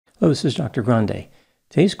Hello, this is Dr. Grande.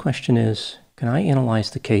 Today's question is, can I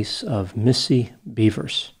analyze the case of Missy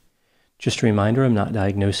Bevers? Just a reminder, I'm not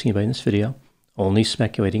diagnosing anybody in this video, only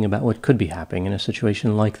speculating about what could be happening in a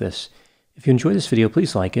situation like this. If you enjoy this video,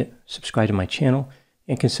 please like it, subscribe to my channel,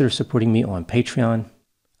 and consider supporting me on Patreon.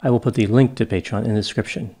 I will put the link to Patreon in the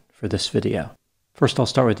description for this video. First, I'll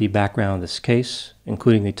start with the background of this case,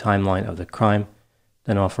 including the timeline of the crime,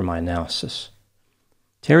 then offer my analysis.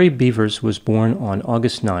 Terry Bevers was born on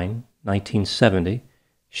August 9, 1970.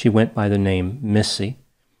 She went by the name Missy.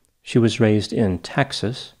 She was raised in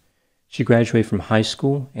Texas. She graduated from high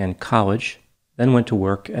school and college, then went to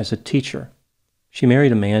work as a teacher. She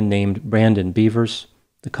married a man named Grande Bevers.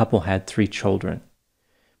 The couple had 3 children.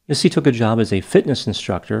 Missy took a job as a fitness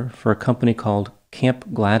instructor for a company called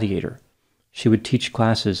Camp Gladiator. She would teach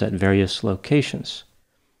classes at various locations.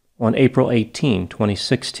 On April 18,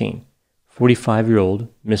 2016, 45-year-old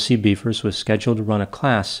Missy Bevers was scheduled to run a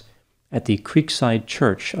class at the Creekside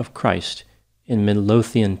Church of Christ in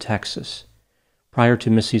Midlothian, Texas. Prior to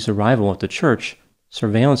Missy's arrival at the church,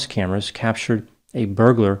 surveillance cameras captured a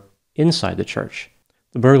burglar inside the church.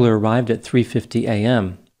 The burglar arrived at 3:50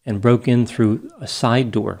 a.m. and broke in through a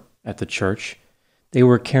side door at the church. They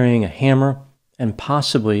were carrying a hammer and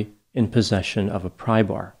possibly in possession of a pry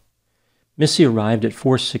bar. Missy arrived at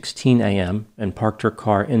 4:16 a.m. and parked her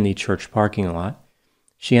car in the church parking lot.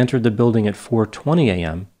 She entered the building at 4:20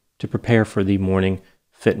 a.m. to prepare for the morning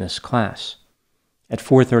fitness class. At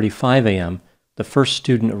 4:35 a.m., the first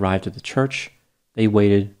student arrived at the church. They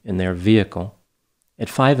waited in their vehicle. At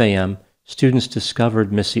 5 a.m., students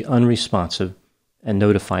discovered Missy unresponsive and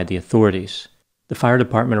notified the authorities. The fire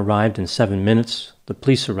department arrived in 7 minutes. The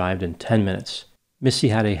police arrived in 10 minutes. Missy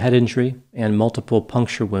had a head injury and multiple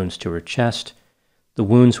puncture wounds to her chest. The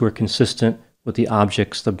wounds were consistent with the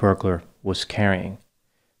objects the burglar was carrying.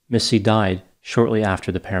 Missy died shortly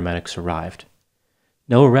after the paramedics arrived.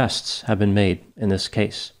 No arrests have been made in this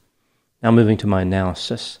case. Now moving to my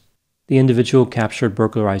analysis. The individual captured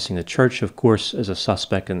burglarizing the church, of course, is a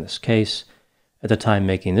suspect in this case. At the time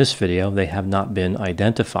making this video, they have not been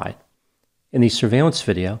identified. In the surveillance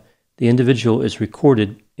video, the individual is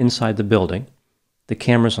recorded inside the building. The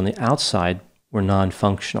cameras on the outside were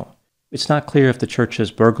non-functional. It's not clear if the church's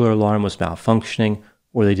burglar alarm was malfunctioning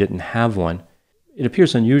or they didn't have one. It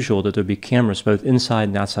appears unusual that there be cameras both inside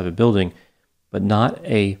and outside the building, but not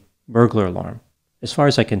a burglar alarm. As far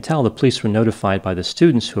as I can tell, the police were notified by the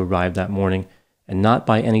students who arrived that morning and not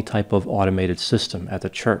by any type of automated system at the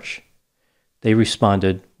church. They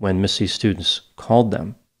responded when Missy's students called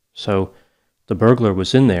them. So the burglar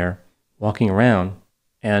was in there walking around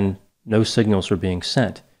and no signals were being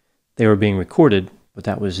sent. They were being recorded, but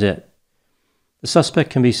that was it. The suspect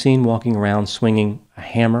can be seen walking around swinging a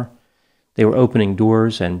hammer. They were opening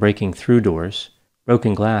doors and breaking through doors.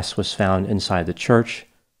 Broken glass was found inside the church.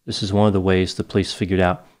 This is one of the ways the police figured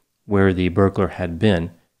out where the burglar had been,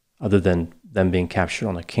 other than them being captured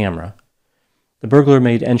on a camera. The burglar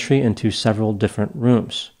made entry into several different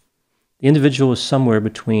rooms. The individual is somewhere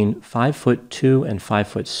between 5'2" and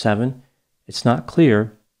 5'7". It's not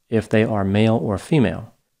clear if they are male or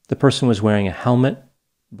female. The person was wearing a helmet,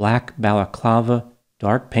 black balaclava,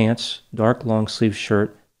 dark pants, dark long-sleeve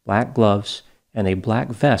shirt, black gloves, and a black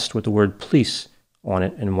vest with the word police on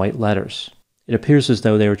it in white letters. It appears as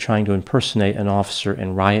though they were trying to impersonate an officer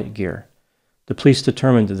in riot gear. The police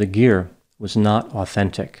determined that the gear was not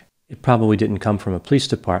authentic. It probably didn't come from a police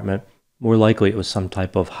department. More likely it was some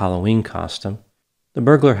type of Halloween costume. The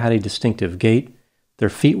burglar had a distinctive gait. Their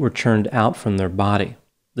feet were turned out from their body.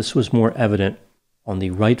 This was more evident on the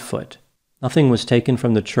right foot. Nothing was taken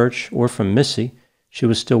from the church or from Missy. She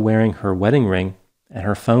was still wearing her wedding ring, and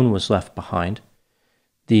her phone was left behind.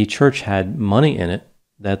 The church had money in it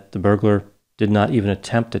that the burglar did not even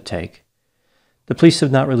attempt to take. The police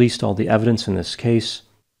have not released all the evidence in this case.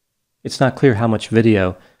 It's not clear how much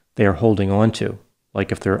video they are holding on to, like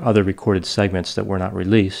if there are other recorded segments that were not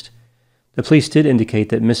released. The police did indicate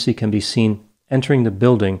that Missy can be seen entering the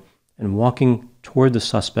building and walking toward the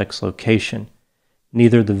suspect's location.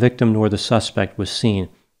 Neither the victim nor the suspect was seen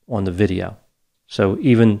on the video. So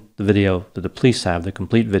even the video that the police have, the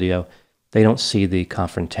complete video, they don't see the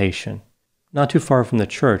confrontation. Not too far from the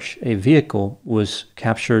church, a vehicle was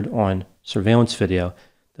captured on surveillance video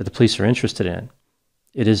that the police are interested in.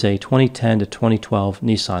 It is a 2010 to 2012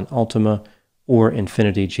 Nissan Altima or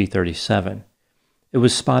Infiniti G37. It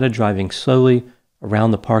was spotted driving slowly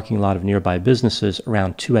around the parking lot of nearby businesses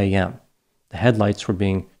around 2 a.m. The headlights were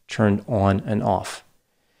being turned on and off.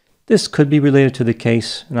 This could be related to the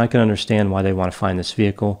case, and I can understand why they want to find this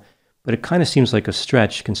vehicle, but it kind of seems like a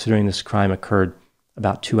stretch considering this crime occurred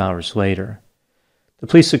about 2 hours later. The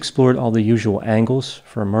police explored all the usual angles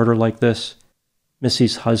for a murder like this.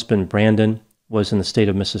 Missy's husband, Brandon, was in the state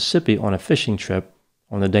of Mississippi on a fishing trip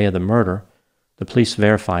on the day of the murder. The police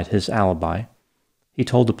verified his alibi. He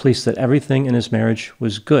told the police that everything in his marriage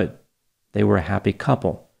was good. They were a happy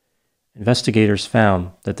couple. Investigators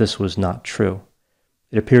found that this was not true.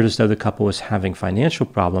 It appeared as though the couple was having financial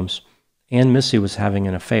problems and Missy was having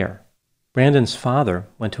an affair. Brandon's father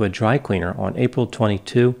went to a dry cleaner on April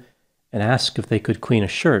 22 and asked if they could clean a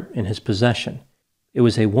shirt in his possession. It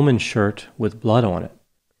was a woman's shirt with blood on it.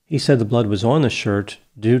 He said the blood was on the shirt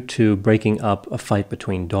due to breaking up a fight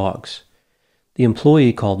between dogs. The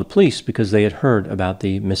employee called the police because they had heard about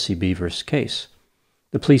the Missy Bevers case.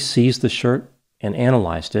 The police seized the shirt and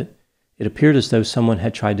analyzed it. It appeared as though someone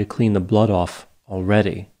had tried to clean the blood off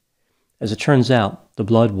already. As it turns out, the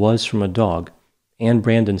blood was from a dog, and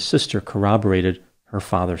Brandon's sister corroborated her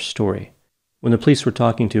father's story. When the police were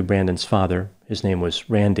talking to Brandon's father, his name was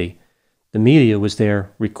Randy, the media was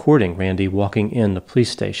there recording Randy walking in the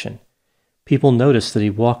police station. People noticed that he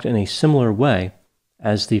walked in a similar way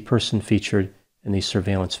as the person featured in the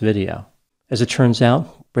surveillance video. As it turns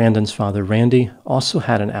out, Brandon's father, Randy, also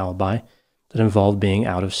had an alibi that involved being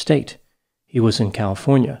out of state. He was in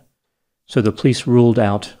California. So the police ruled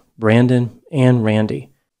out Brandon and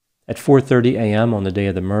Randy. At 4:30 a.m. on the day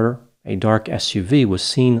of the murder, a dark SUV was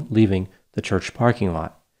seen leaving the church parking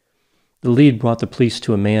lot. The lead brought the police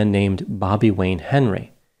to a man named Bobby Wayne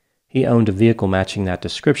Henry. He owned a vehicle matching that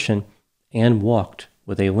description and walked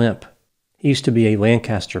with a limp. He used to be a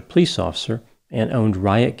Lancaster police officer and owned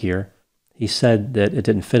riot gear. He said that it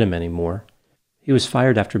didn't fit him anymore. He was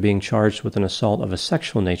fired after being charged with an assault of a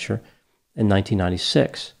sexual nature in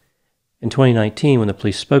 1996. In 2019, when the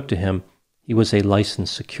police spoke to him, he was a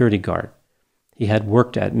licensed security guard. He had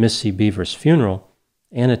worked at Missy Bevers' funeral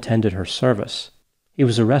and attended her service. He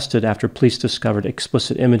was arrested after police discovered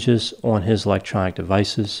explicit images on his electronic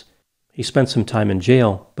devices. He spent some time in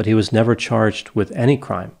jail, but he was never charged with any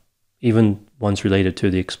crime, even ones related to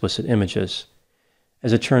the explicit images.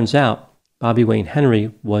 As it turns out, Bobby Wayne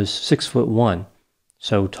Henry was 6'1",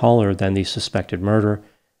 so taller than the suspected murderer,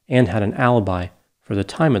 and had an alibi for the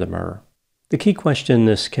time of the murder. The key question in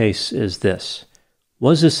this case is this: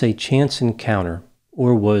 was this a chance encounter,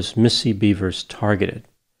 or was Missy Bevers targeted?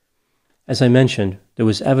 As I mentioned, there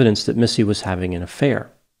was evidence that Missy was having an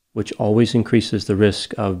affair, which always increases the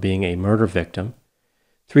risk of being a murder victim.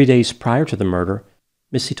 3 days prior to the murder,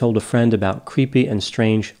 Missy told a friend about creepy and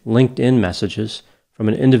strange LinkedIn messages from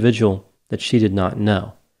an individual that she did not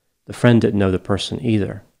know. The friend didn't know the person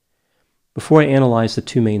either. Before I analyze the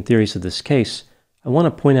two main theories of this case, I want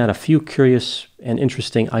to point out a few curious and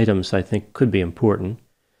interesting items I think could be important.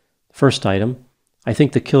 First item, I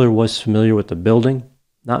think the killer was familiar with the building.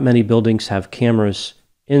 Not many buildings have cameras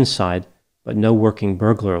inside, but no working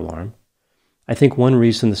burglar alarm. I think one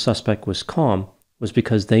reason the suspect was calm was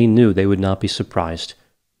because they knew they would not be surprised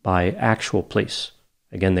by actual police.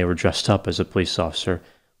 Again, they were dressed up as a police officer,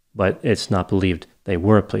 but it's not believed they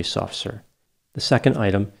were a police officer. The second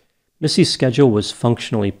item, Missy's schedule was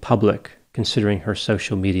functionally public, considering her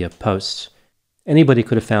social media posts. Anybody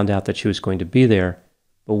could have found out that she was going to be there,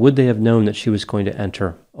 but would they have known that she was going to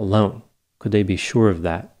enter alone? Could they be sure of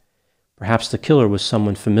that? Perhaps the killer was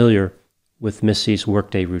someone familiar with Missy's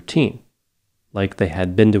workday routine, like they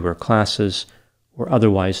had been to her classes or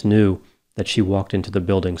otherwise knew that she walked into the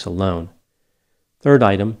buildings alone. Third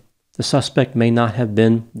item, the suspect may not have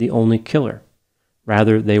been the only killer.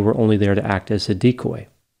 Rather, they were only there to act as a decoy,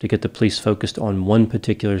 to get the police focused on one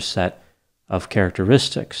particular set of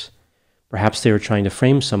characteristics. Perhaps they were trying to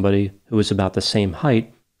frame somebody who was about the same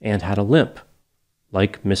height and had a limp,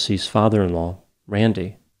 like Missy's father-in-law,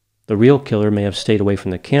 Randy. The real killer may have stayed away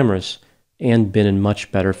from the cameras and been in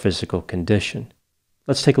much better physical condition.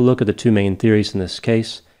 Let's take a look at the two main theories in this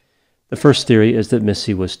case. The first theory is that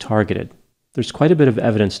Missy was targeted. There's quite a bit of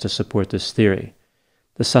evidence to support this theory.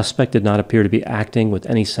 The suspect did not appear to be acting with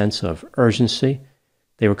any sense of urgency.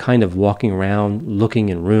 They were kind of walking around, looking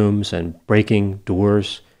in rooms and breaking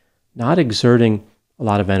doors, not exerting a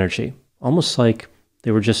lot of energy, almost like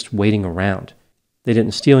they were just waiting around. They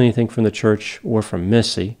didn't steal anything from the church or from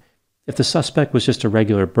Missy. If the suspect was just a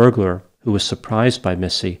regular burglar who was surprised by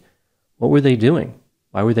Missy, what were they doing?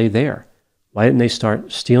 Why were they there? Why didn't they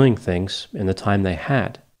start stealing things in the time they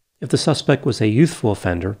had? If the suspect was a youthful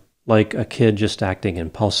offender, like a kid just acting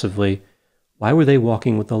impulsively, why were they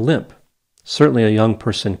walking with a limp? Certainly a young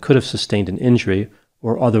person could have sustained an injury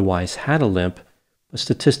or otherwise had a limp, but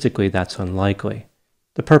statistically that's unlikely.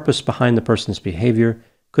 The purpose behind the person's behavior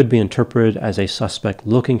could be interpreted as a suspect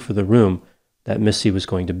looking for the room that Missy was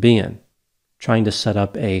going to be in, trying to set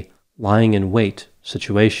up a lying in wait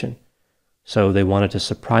situation. So they wanted to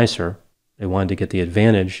surprise her. They wanted to get the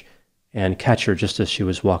advantage and catch her just as she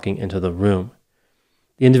was walking into the room.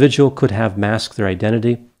 The individual could have masked their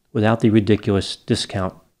identity without the ridiculous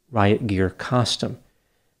discount riot gear costume.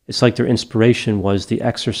 It's like their inspiration was The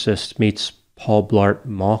Exorcist meets Paul Blart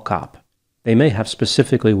Mall Cop. They may have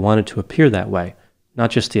specifically wanted to appear that way,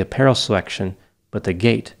 not just the apparel selection, but the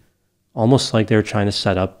gait, almost like they were trying to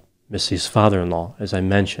set up Missy's father-in-law, as I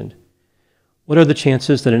mentioned. What are the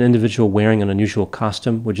chances that an individual wearing an unusual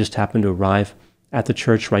costume would just happen to arrive at the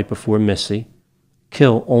church right before Missy,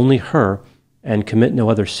 kill only her, and commit no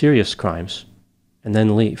other serious crimes, and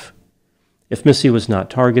then leave? If Missy was not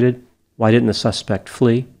targeted, why didn't the suspect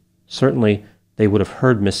flee? Certainly, they would have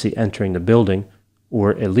heard Missy entering the building,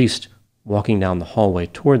 or at least walking down the hallway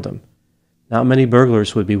toward them. Not many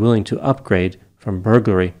burglars would be willing to upgrade from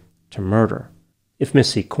burglary to murder. If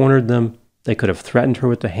Missy cornered them, they could have threatened her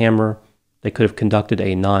with the hammer, they could have conducted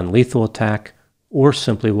a non-lethal attack, or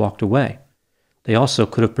simply walked away. They also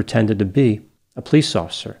could have pretended to be a police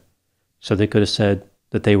officer. So they could have said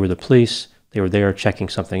that they were the police, they were there checking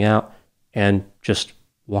something out, and just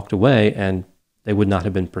walked away, and they would not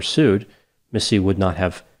have been pursued. Missy would not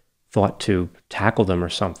have thought to tackle them or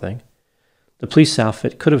something. The police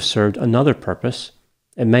outfit could have served another purpose.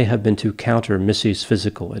 It may have been to counter Missy's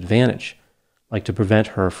physical advantage, like to prevent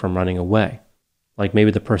her from running away, like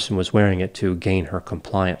maybe the person was wearing it to gain her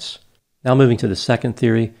compliance. Now moving to the second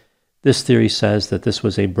theory. This theory says that this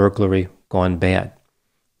was a burglary gone bad.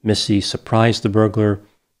 Missy surprised the burglar,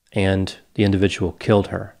 and the individual killed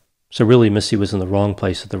her. So really, Missy was in the wrong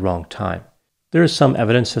place at the wrong time. There is some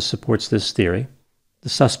evidence that supports this theory. The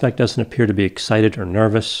suspect doesn't appear to be excited or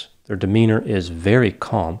nervous. Their demeanor is very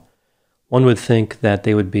calm. One would think that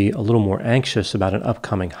they would be a little more anxious about an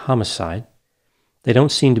upcoming homicide. They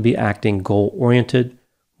don't seem to be acting goal-oriented,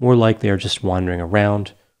 more like they are just wandering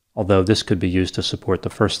around, although this could be used to support the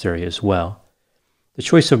first theory as well. The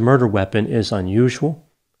choice of murder weapon is unusual.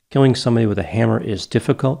 Killing somebody with a hammer is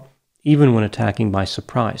difficult, even when attacking by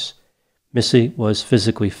surprise. Missy was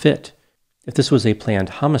physically fit. If this was a planned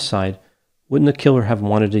homicide, wouldn't the killer have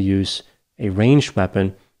wanted to use a ranged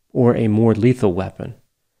weapon or a more lethal weapon?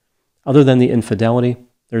 Other than the infidelity,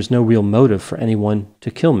 there's no real motive for anyone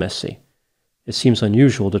to kill Missy. It seems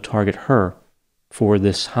unusual to target her for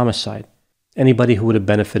this homicide. Anybody who would have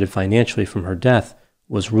benefited financially from her death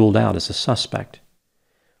was ruled out as a suspect.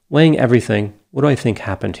 Weighing everything, what do I think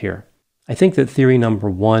happened here? I think that theory number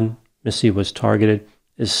 1, Missy was targeted,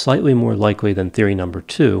 is slightly more likely than theory number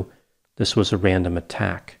 2, this was a random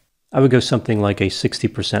attack. I would go something like a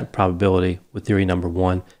 60% probability with theory number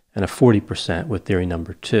 1 and a 40% with theory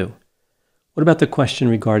number 2. What about the question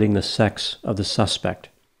regarding the sex of the suspect?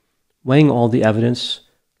 Weighing all the evidence,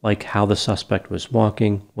 like how the suspect was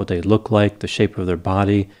walking, what they look like, the shape of their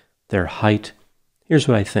body, their height, here's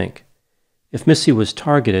what I think. If Missy was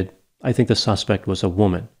targeted, I think the suspect was a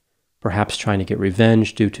woman, perhaps trying to get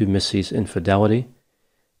revenge due to Missy's infidelity.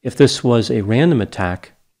 If this was a random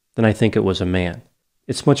attack, then I think it was a man.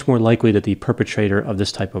 It's much more likely that the perpetrator of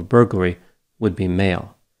this type of burglary would be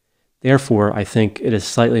male. Therefore, I think it is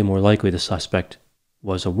slightly more likely the suspect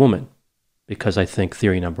was a woman, because I think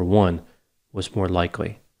theory number 1 was more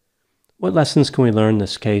likely. What lessons can we learn in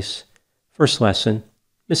this case? First lesson,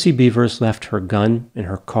 Missy Bevers left her gun in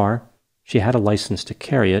her car. She had a license to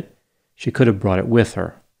carry it. She could have brought it with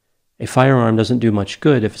her. A firearm doesn't do much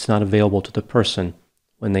good if it's not available to the person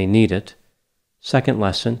when they need it. Second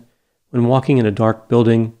lesson, when walking in a dark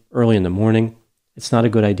building early in the morning, it's not a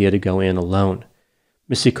good idea to go in alone.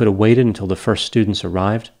 Missy could have waited until the first students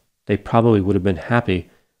arrived. They probably would have been happy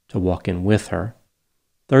to walk in with her.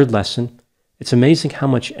 Third lesson, it's amazing how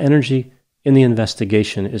much energy in the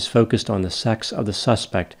investigation is focused on the sex of the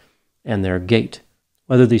suspect and their gait.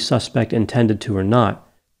 Whether the suspect intended to or not,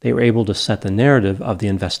 they were able to set the narrative of the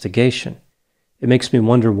investigation. It makes me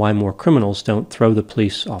wonder why more criminals don't throw the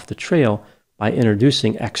police off the trail by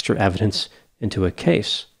introducing extra evidence into a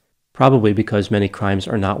case. Probably because many crimes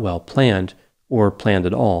are not well planned or planned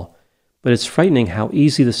at all, but it's frightening how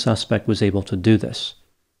easy the suspect was able to do this.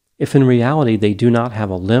 If in reality they do not have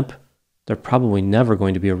a limp, they're probably never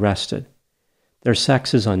going to be arrested. Their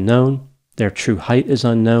sex is unknown, their true height is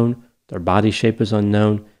unknown, their body shape is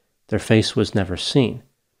unknown, their face was never seen.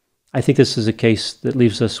 I think this is a case that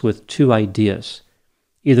leaves us with two ideas.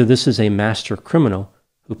 Either this is a master criminal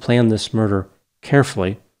who planned this murder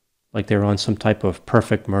carefully, like they were on some type of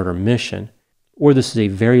perfect murder mission, or this is a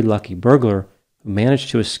very lucky burglar who managed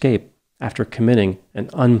to escape after committing an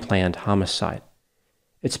unplanned homicide.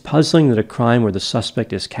 It's puzzling that a crime where the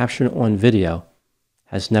suspect is captured on video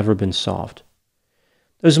has never been solved.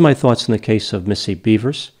 Those are my thoughts in the case of Missy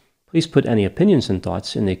Bevers. Please put any opinions and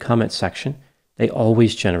thoughts in the comment section. They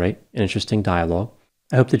always generate an interesting dialogue.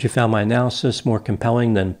 I hope that you found my analysis more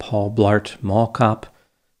compelling than Paul Blart Mall Cop.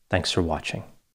 Thanks for watching.